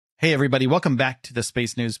Hey, everybody. Welcome back to the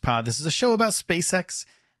Space News Pod. This is a show about SpaceX,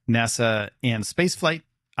 NASA, and spaceflight.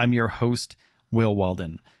 I'm your host, Will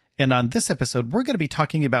Walden. And on this episode, we're going to be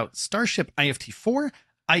talking about Starship IFT4,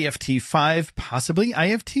 IFT5, possibly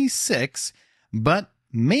IFT6, but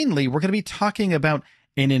mainly we're going to be talking about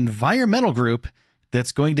an environmental group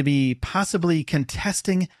that's going to be possibly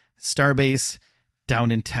contesting Starbase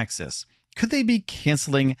down in Texas. Could they be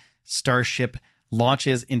canceling Starship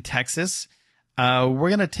launches in Texas? We're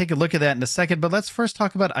going to take a look at that in a second, but let's first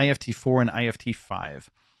talk about IFT4 and IFT5.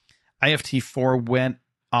 IFT4 went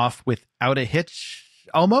off without a hitch,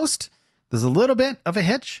 almost. There's a little bit of a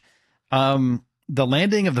hitch. The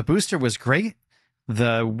landing of the booster was great.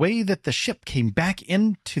 The way that the ship came back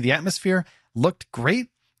into the atmosphere looked great,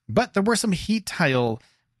 but there were some heat tile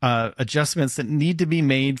adjustments that need to be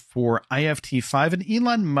made for IFT5, and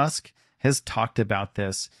Elon Musk has talked about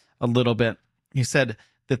this a little bit. He said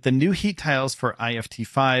that the new heat tiles for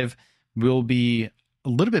IFT5 will be a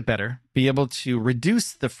little bit better, be able to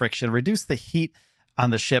reduce the friction, reduce the heat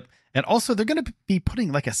on the ship. And also they're going to be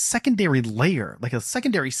putting like a secondary layer, like a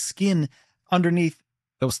secondary skin underneath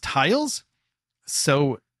those tiles.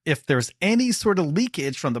 So if there's any sort of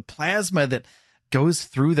leakage from the plasma that goes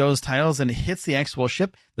through those tiles and hits the actual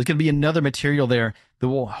ship, there's going to be another material there that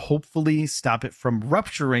will hopefully stop it from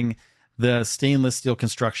rupturing the stainless steel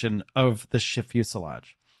construction of the ship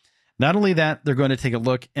fuselage. Not only that, they're going to take a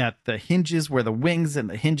look at the hinges where the wings and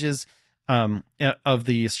the hinges of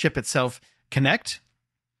the ship itself connect.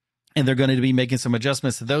 And they're going to be making some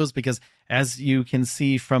adjustments to those because, as you can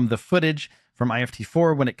see from the footage from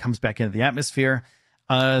IFT4, when it comes back into the atmosphere,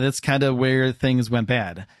 that's kind of where things went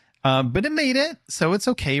bad. But it made it, so it's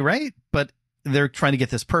okay, right? But they're trying to get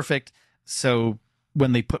this perfect. So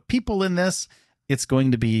when they put people in this, it's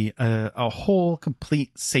going to be a whole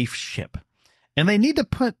complete safe ship. And they need to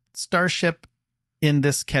put Starship in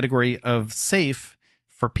this category of safe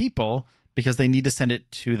for people because they need to send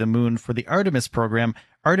it to the moon for the Artemis program,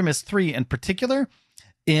 Artemis 3 in particular.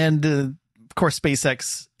 And of course,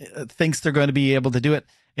 SpaceX thinks they're going to be able to do it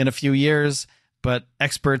in a few years. But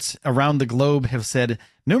experts around the globe have said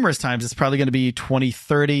numerous times it's probably going to be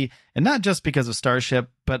 2030. And not just because of Starship,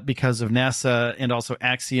 but because of NASA and also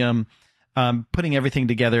Axiom putting everything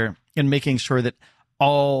together and making sure that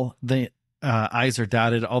all the I's are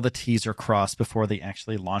dotted, all the T's are crossed before they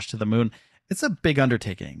actually launch to the moon. It's a big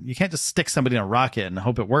undertaking. You can't just stick somebody in a rocket and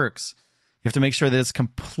hope it works. You have to make sure that it's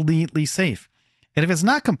completely safe. And if it's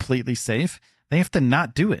not completely safe, they have to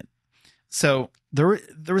not do it. So there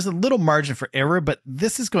is a little margin for error, but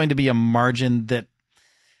this is going to be a margin that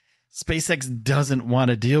SpaceX doesn't want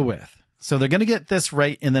to deal with. So they're going to get this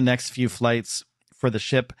right in the next few flights for the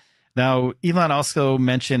ship. Now, Elon also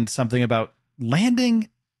mentioned something about landing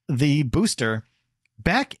the booster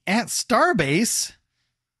back at Starbase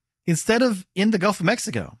instead of in the Gulf of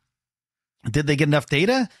Mexico. Did they get enough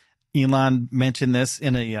data? Elon mentioned this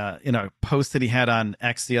in a post that he had on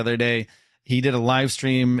X the other day. He did a live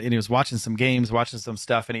stream and he was watching some games, watching some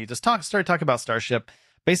stuff, and he just started talking about Starship.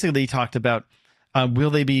 Basically, he talked about will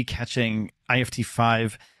they be catching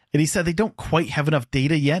IFT5? And he said they don't quite have enough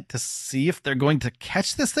data yet to see if they're going to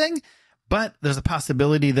catch this thing, but there's a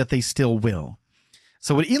possibility that they still will.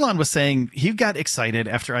 So what Elon was saying, he got excited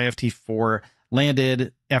after IFT4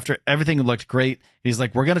 landed, after everything looked great. He's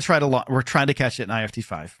like, we're trying to catch it in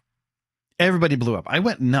IFT5. Everybody blew up. I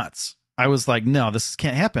went nuts. I was like, no, this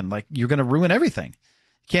can't happen. Like, you're going to ruin everything.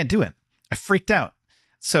 You can't do it. I freaked out.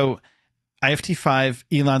 So IFT5,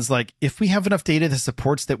 Elon's like, if we have enough data that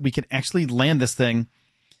supports that we can actually land this thing,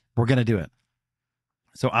 we're going to do it.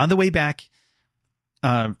 So on the way back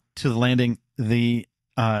to the landing, the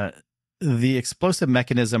explosive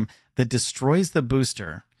mechanism that destroys the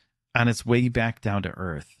booster on its way back down to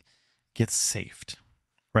Earth gets safed,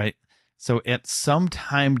 right? So at some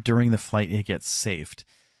time during the flight, it gets safed.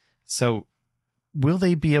 So will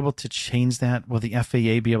they be able to change that? Will the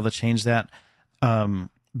FAA be able to change that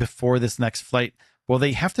before this next flight? Well,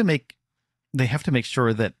 they have to make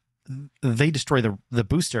sure that they destroy the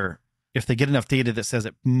booster if they get enough data that says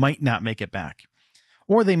it might not make it back.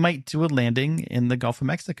 Or they might do a landing in the Gulf of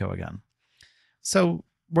Mexico again. So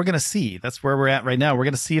we're going to see. That's where we're at right now. We're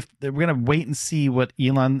going to see if we're going to wait and see what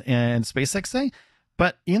Elon and SpaceX say.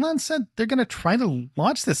 But Elon said they're going to try to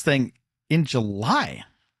launch this thing in July.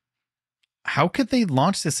 How could they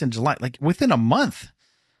launch this in July? Like within a month,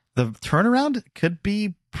 the turnaround could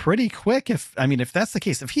be pretty quick. If that's the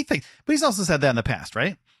case, if he thinks, but he's also said that in the past,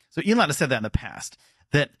 right? So Elon has said that in the past,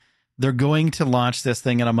 that they're going to launch this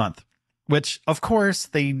thing in a month, which of course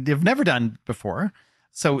they've never done before.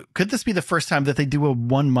 So could this be the first time that they do a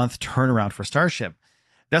 1 month turnaround for Starship?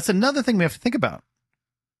 That's another thing we have to think about.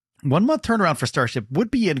 1 month turnaround for Starship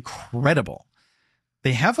would be incredible.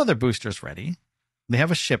 They have other boosters ready. They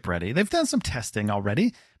have a ship ready. They've done some testing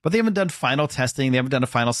already, but they haven't done final testing. They haven't done a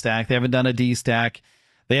final stack. They haven't done a D stack.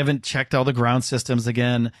 They haven't checked all the ground systems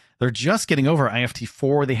again. They're just getting over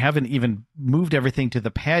IFT4. They haven't even moved everything to the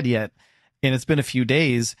pad yet, and it's been a few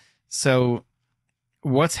days. So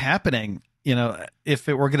what's happening? If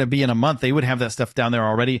it were going to be in a month, they would have that stuff down there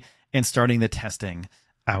already and starting the testing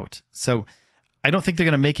out. So I don't think they're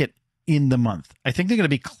going to make it in the month. I think they're going to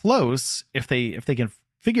be close if they can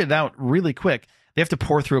figure it out really quick. They have to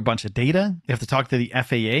pour through a bunch of data. They have to talk to the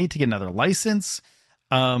FAA to get another license.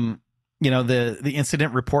 The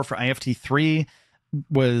incident report for IFT3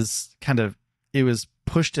 was it was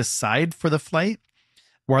pushed aside for the flight.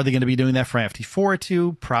 Or are they going to be doing that for IFT4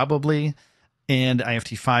 too? Probably. And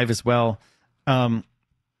IFT5 as well.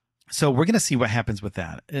 So we're going to see what happens with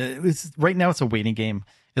that. Right now it's a waiting game.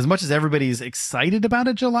 As much as everybody's excited about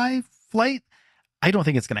a July flight, I don't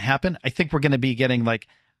think it's going to happen. I think we're going to be getting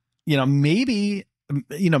maybe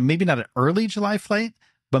not an early July flight,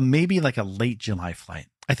 but maybe like a late July flight.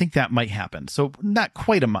 I think that might happen. So not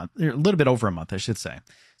quite a month, a little bit over a month, I should say.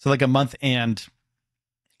 So like a month and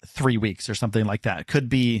 3 weeks or something like that. It could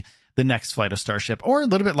be the next flight of Starship, or a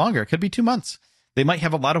little bit longer. It could be 2 months. They might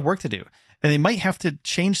have a lot of work to do, and they might have to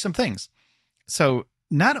change some things. So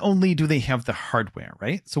not only do they have the hardware,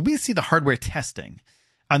 right? So we see the hardware testing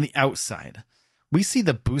on the outside. We see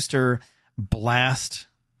the booster blast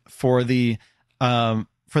for the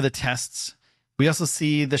tests. We also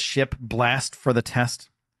see the ship blast for the test.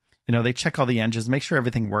 They check all the engines, make sure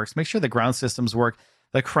everything works, make sure the ground systems work,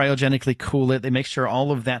 they cryogenically cool it. They make sure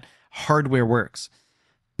all of that hardware works.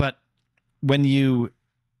 But when you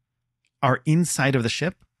are inside of the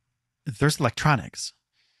ship, there's electronics.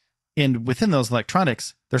 And within those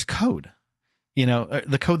electronics, there's code.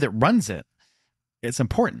 The code that runs it, it's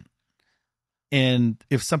important. And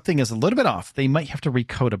if something is a little bit off, they might have to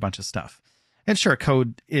recode a bunch of stuff. And sure,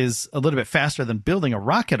 code is a little bit faster than building a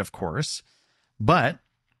rocket, of course, but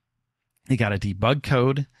you got to debug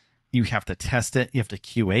code. You have to test it. You have to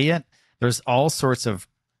QA it. There's all sorts of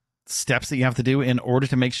steps that you have to do in order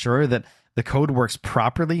to make sure that the code works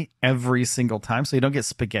properly every single time. So you don't get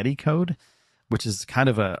spaghetti code, which is kind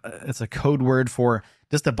of it's a code word for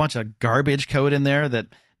just a bunch of garbage code in there that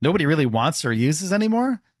nobody really wants or uses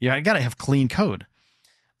anymore. I got to have clean code.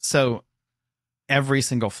 So every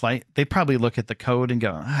single flight, they probably look at the code and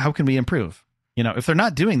go, how can we improve? If they're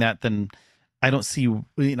not doing that, then I don't see, why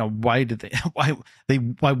wouldn't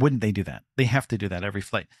they do that? They have to do that every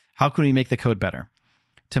flight. How can we make the code better?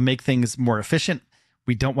 To make things more efficient,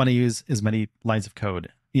 we don't want to use as many lines of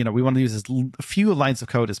code. We want to use as few lines of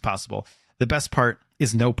code as possible. The best part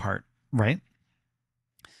is no part, right?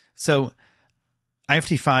 So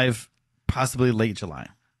IFT5, possibly late July.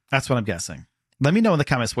 That's what I'm guessing. Let me know in the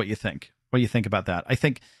comments what you think. What you think about that. I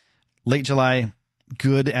think late July,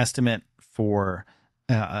 good estimate for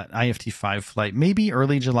IFT5 flight. Maybe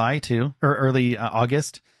early July too, or early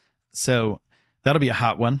August. So that'll be a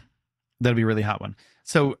hot one. That'll be a really hot one.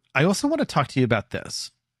 So I also want to talk to you about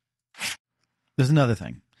this. There's another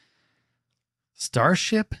thing.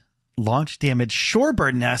 Starship launch damage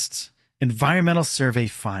shorebird nests, environmental survey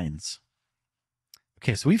finds.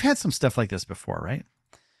 Okay, so we've had some stuff like this before, right?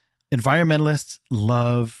 Environmentalists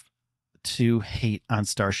love to hate on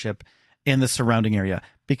Starship and the surrounding area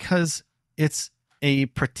because it's a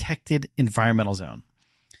protected environmental zone.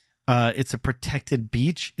 It's a protected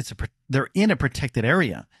beach. They're in a protected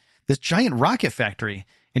area. This giant rocket factory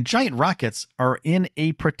and giant rockets are in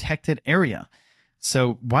a protected area.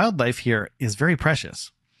 So wildlife here is very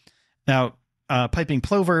precious. Now, piping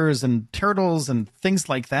plovers and turtles and things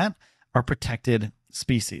like that are protected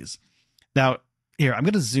species. Now, here, I'm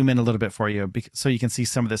going to zoom in a little bit for you so you can see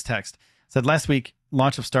some of this text. It said last week,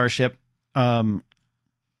 launch of Starship from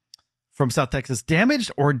South Texas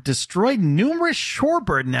damaged or destroyed numerous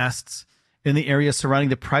shorebird nests in the area surrounding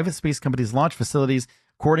the private space company's launch facilities,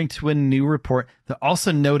 according to a new report that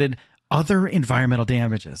also noted other environmental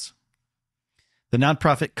damages. The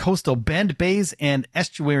nonprofit Coastal Bend Bays and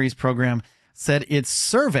Estuaries program said its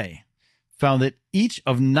survey found that each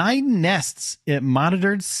of 9 nests it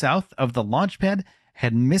monitored south of the launch pad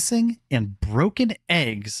had missing and broken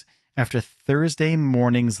eggs after Thursday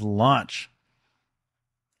morning's launch.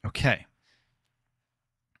 Okay.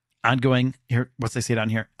 Ongoing, here, what's they say down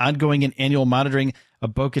here? Ongoing and annual monitoring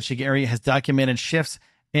of Boca Chica area has documented shifts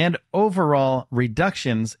and overall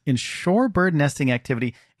reductions in shorebird nesting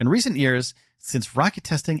activity in recent years since rocket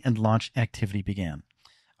testing and launch activity began.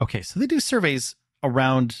 Okay, so they do surveys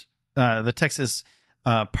around the Texas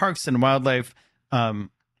parks and wildlife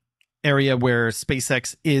area where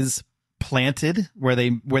SpaceX is planted, where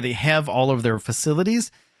they have all of their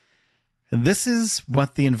facilities. This is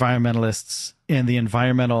what the environmentalists and the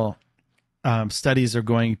environmental studies are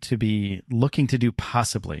going to be looking to do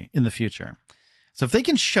possibly in the future. So if they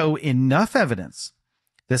can show enough evidence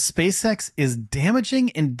that SpaceX is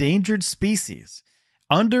damaging endangered species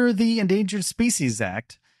under the Endangered Species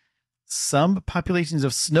Act, some populations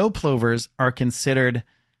of snow plovers are considered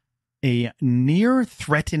a near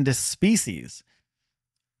threatened species.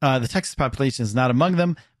 The Texas population is not among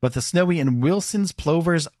them, but the snowy and Wilson's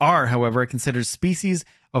plovers are, however, considered species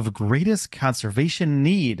of greatest conservation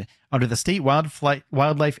need under the State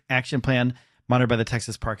Wildlife Action Plan monitored by the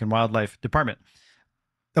Texas Park and Wildlife Department.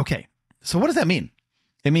 Okay, so what does that mean?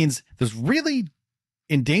 It means there's really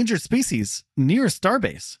endangered species near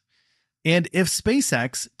Starbase. And if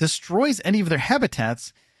SpaceX destroys any of their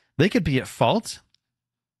habitats, they could be at fault,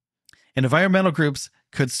 and environmental groups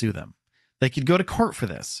could sue them. They could go to court for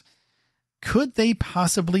this. Could they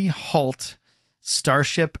possibly halt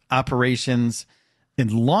Starship operations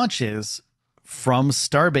and launches from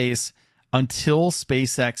Starbase until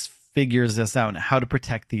SpaceX figures this out and how to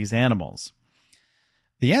protect these animals?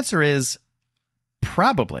 The answer is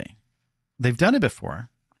probably. They've done it before.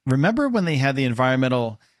 Remember when they had the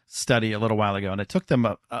environmental study a little while ago, and it took them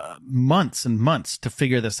months and months to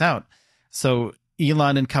figure this out. So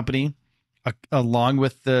Elon and company, along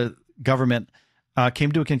with the government,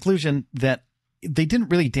 came to a conclusion that they didn't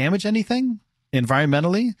really damage anything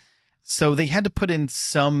environmentally. So they had to put in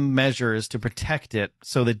some measures to protect it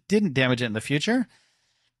so they didn't damage it in the future.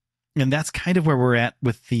 And that's kind of where we're at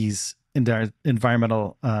with these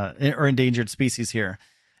environmental or endangered species here,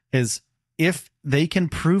 is if they can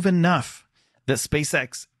prove enough that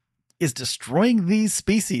SpaceX is destroying these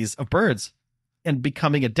species of birds and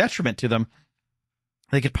becoming a detriment to them,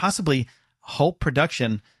 they could possibly halt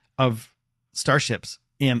production of Starships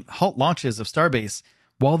and halt launches of Starbase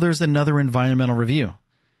while there's another environmental review.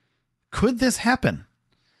 Could this happen?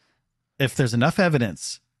 If there's enough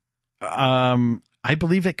evidence, I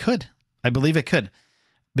believe it could. I believe it could.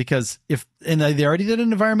 Because they already did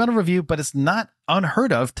an environmental review, but it's not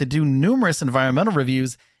unheard of to do numerous environmental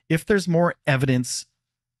reviews if there's more evidence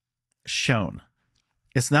shown.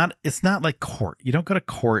 It's not like court. You don't go to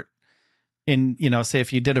court and, say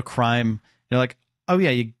if you did a crime, you're like, oh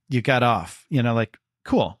yeah, you got off, like,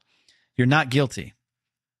 cool. You're not guilty.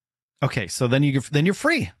 Okay. So then you're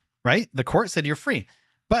free, right? The court said you're free,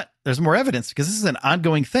 but there's more evidence because this is an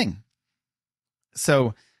ongoing thing.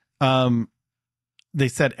 So, they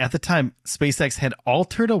said at the time SpaceX had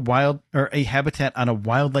altered a habitat on a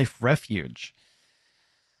wildlife refuge.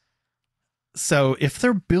 So if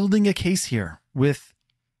they're building a case here if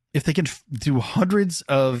they can do hundreds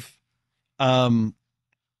of, if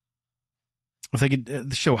they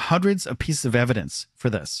could show hundreds of pieces of evidence for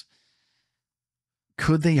this,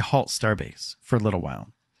 could they halt Starbase for a little while?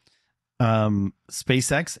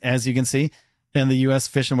 SpaceX, as you can see, and the U.S.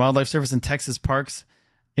 Fish and Wildlife Service and Texas Parks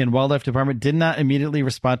and Wildlife Department did not immediately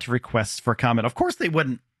respond to requests for comment. Of course they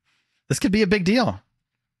wouldn't. This could be a big deal.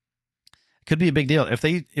 It could be a big deal.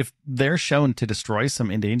 If they're shown to destroy some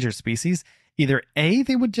endangered species, either A,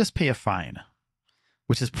 they would just pay a fine,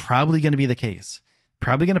 which is probably going to be the case.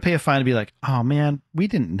 Probably going to pay a fine and be like, oh man, we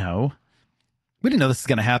didn't know. We didn't know this is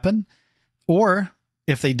going to happen. Or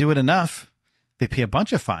if they do it enough, they pay a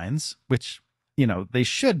bunch of fines, which, they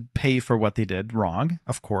should pay for what they did wrong.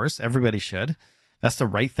 Of course, everybody should. That's the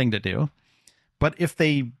right thing to do. But if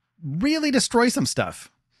they really destroy some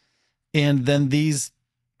stuff and then these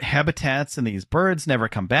habitats and these birds never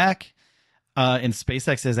come back, and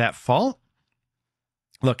SpaceX is at fault,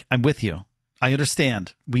 look, I'm with you. I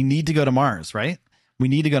understand. We need to go to Mars, right? We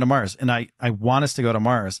need to go to Mars. And I want us to go to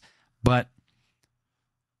Mars, but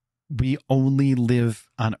we only live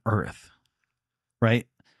on Earth, right?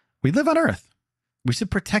 We live on Earth. We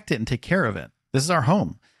should protect it and take care of it. This is our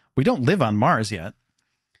home. We don't live on Mars yet.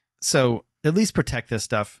 So at least protect this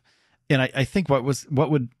stuff. And I think what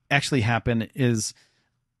would actually happen is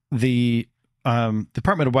the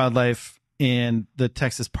Department of Wildlife and the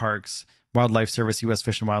Texas Parks, Wildlife Service, U.S.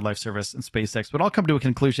 Fish and Wildlife Service, and SpaceX would all come to a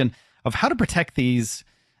conclusion of how to protect these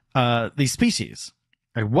species.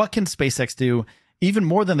 Right? What can SpaceX do, even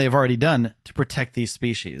more than they've already done, to protect these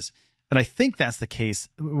species? And I think that's the case.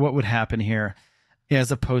 What would happen here,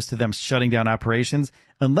 as opposed to them shutting down operations,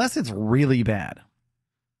 unless it's really bad.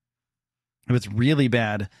 If it's really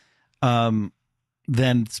bad, then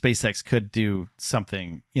SpaceX could do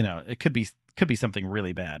something. It could be something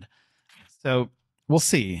really bad. So we'll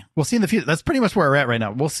see. We'll see in the future. That's pretty much where we're at right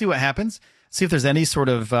now. We'll see what happens. See if there's any sort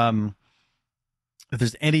of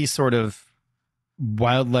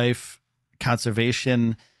wildlife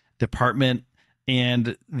conservation department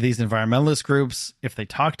and these environmentalist groups, if they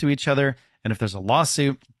talk to each other and if there's a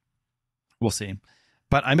lawsuit, we'll see.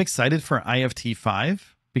 But I'm excited for IFT5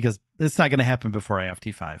 because it's not going to happen before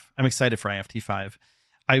IFT5. I'm excited for IFT5.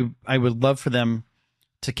 I would love for them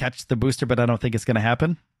to catch the booster, but I don't think it's going to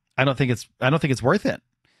happen. I don't think it's worth it.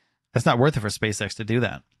 It's not worth it for SpaceX to do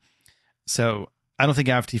that. So I don't think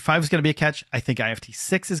IFT5 is going to be a catch. I think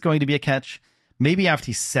IFT6 is going to be a catch. Maybe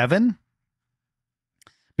IFT7.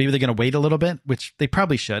 Maybe they're going to wait a little bit, which they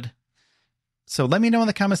probably should. So let me know in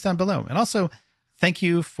the comments down below. And also, thank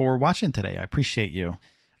you for watching today. I appreciate you.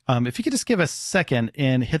 If you could just give a second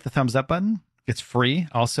and hit the thumbs up button. It's free.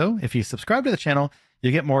 Also, if you subscribe to the channel,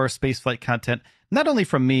 you get more spaceflight content, not only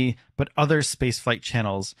from me, but other spaceflight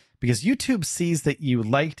channels, because YouTube sees that you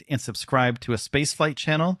liked and subscribed to a spaceflight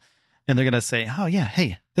channel, and they're going to say, oh yeah,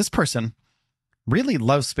 hey, this person really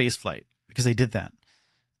loves spaceflight because they did that.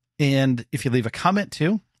 And if you leave a comment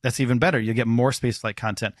too, that's even better. You'll get more spaceflight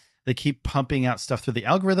content. They keep pumping out stuff through the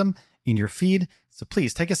algorithm in your feed. So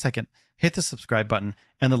please take a second, hit the subscribe button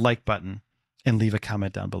and the like button, and leave a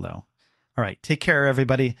comment down below. All right, take care,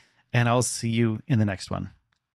 everybody, and I'll see you in the next one.